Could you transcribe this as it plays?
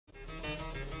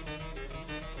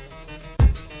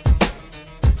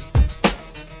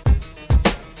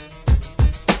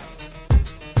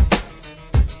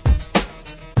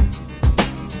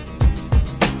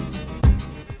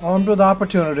Armed with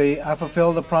opportunity, I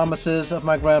fulfilled the promises of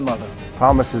my grandmother.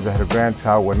 Promises that her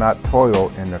grandchild would not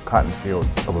toil in the cotton fields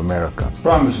of America.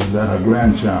 Promises that her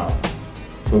grandchild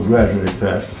will graduate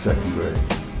past the second grade.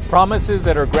 Promises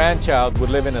that her grandchild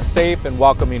would live in a safe and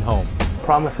welcoming home.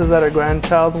 Promises that her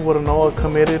grandchild would know a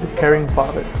committed, caring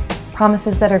father.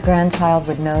 Promises that her grandchild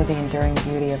would know the enduring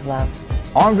beauty of love.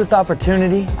 Armed with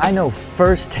opportunity, I know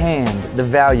firsthand the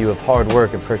value of hard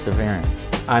work and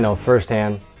perseverance. I know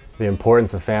firsthand the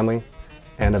importance of family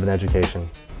and of an education.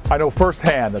 I know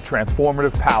firsthand the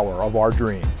transformative power of our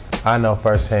dreams. I know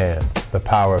firsthand the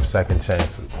power of second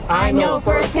chances. I know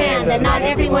firsthand that not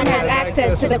everyone has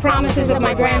access to the promises of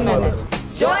my grandmother.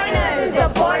 Join us in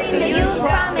supporting the Youth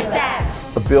Promise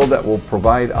Act. A bill that will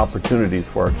provide opportunities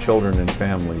for our children and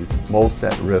families most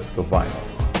at risk of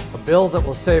violence. A bill that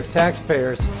will save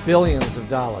taxpayers billions of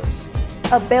dollars.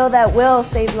 A bill that will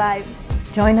save lives.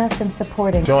 Join us in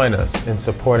supporting. Join us in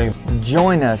supporting.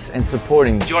 Join us in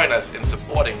supporting. Join us in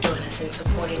supporting. Join us in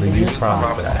supporting the Youth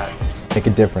Promise Act. Make a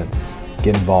difference.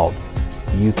 Get involved.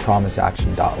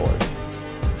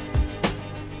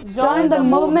 youthpromiseaction.org. Join the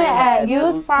movement at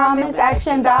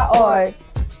youthpromiseaction.org.